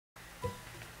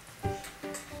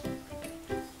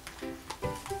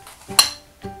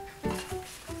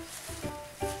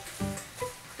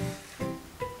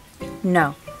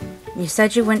No. You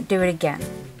said you wouldn't do it again.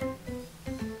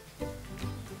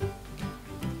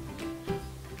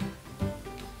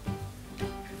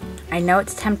 I know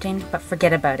it's tempting, but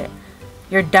forget about it.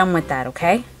 You're done with that,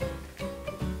 okay?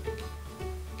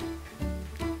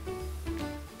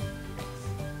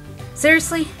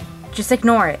 Seriously? Just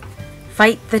ignore it.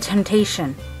 Fight the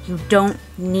temptation. You don't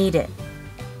need it.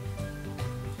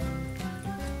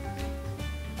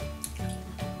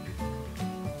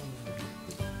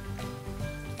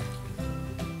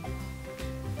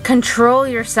 Control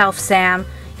yourself, Sam.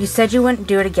 You said you wouldn't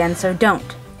do it again, so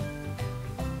don't.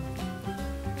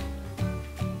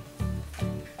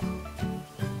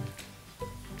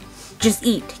 Just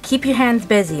eat. Keep your hands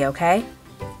busy, okay?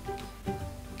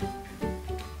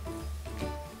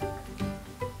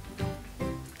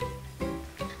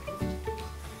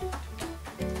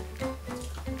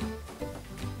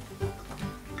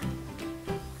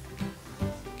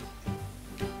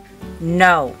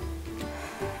 No.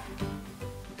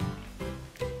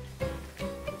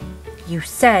 You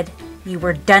said you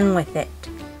were done with it.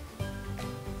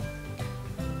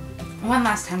 One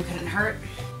last time couldn't hurt.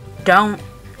 Don't.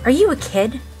 Are you a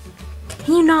kid?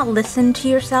 Can you not listen to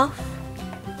yourself?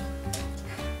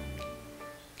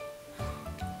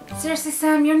 Seriously,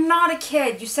 Sam, you're not a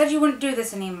kid. You said you wouldn't do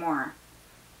this anymore.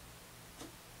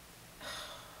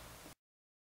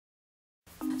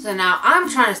 So now I'm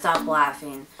trying to stop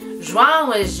laughing. Joan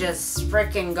was just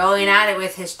frickin' going at it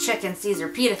with his chicken Caesar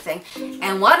pita thing.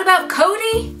 And what about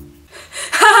Cody?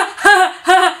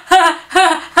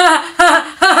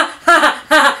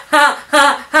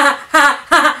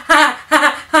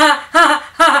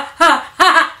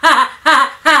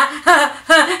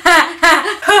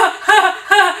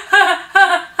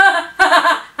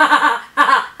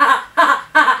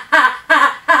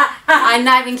 I'm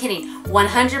not even kidding.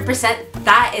 100%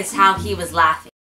 that is how he was laughing.